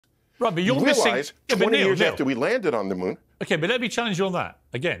Right, but you're you missing... realize 20 years after we landed on the moon... OK, but let me challenge you on that.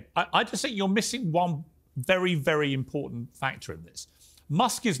 Again, I just think you're missing one very, very important factor in this.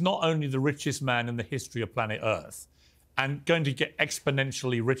 Musk is not only the richest man in the history of planet Earth and going to get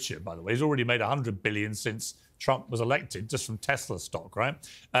exponentially richer, by the way. He's already made $100 billion since Trump was elected, just from Tesla stock, right?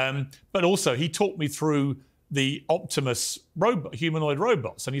 But also, he talked me through the Optimus humanoid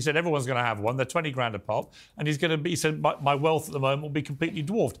robots, and he said everyone's going to have one. They're 20 grand a pop, and he said my wealth at the moment will be completely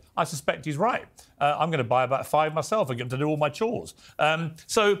dwarfed. I suspect he's right. I'm going to buy about 5 myself and get them to do all my chores.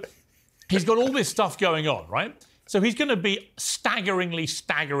 So he's got all this stuff going on, right? So he's going to be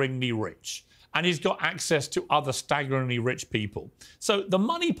staggeringly rich, and he's got access to other staggeringly rich people. So the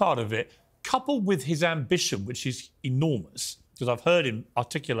money part of it, coupled with his ambition, which is enormous, because I've heard him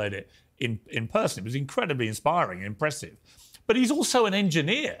articulate it in person. It was incredibly inspiring and impressive. But he's also an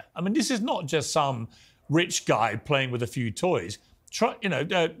engineer. I mean, this is not just some rich guy playing with a few toys.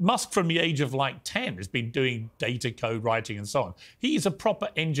 Musk, from the age of like 10, has been doing data code writing and so on. He's a proper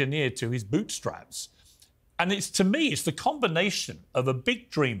engineer to his bootstraps. And to me, it's the combination of a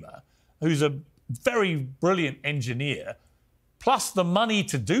big dreamer who's a very brilliant engineer, plus the money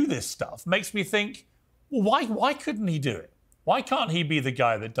to do this stuff, makes me think, well, why couldn't he do it? Why can't he be the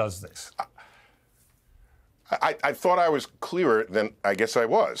guy that does this? I thought I was clearer than I guess I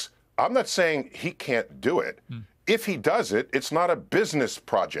was. I'm not saying he can't do it. If he does it, it's not a business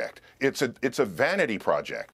project. It's a vanity project.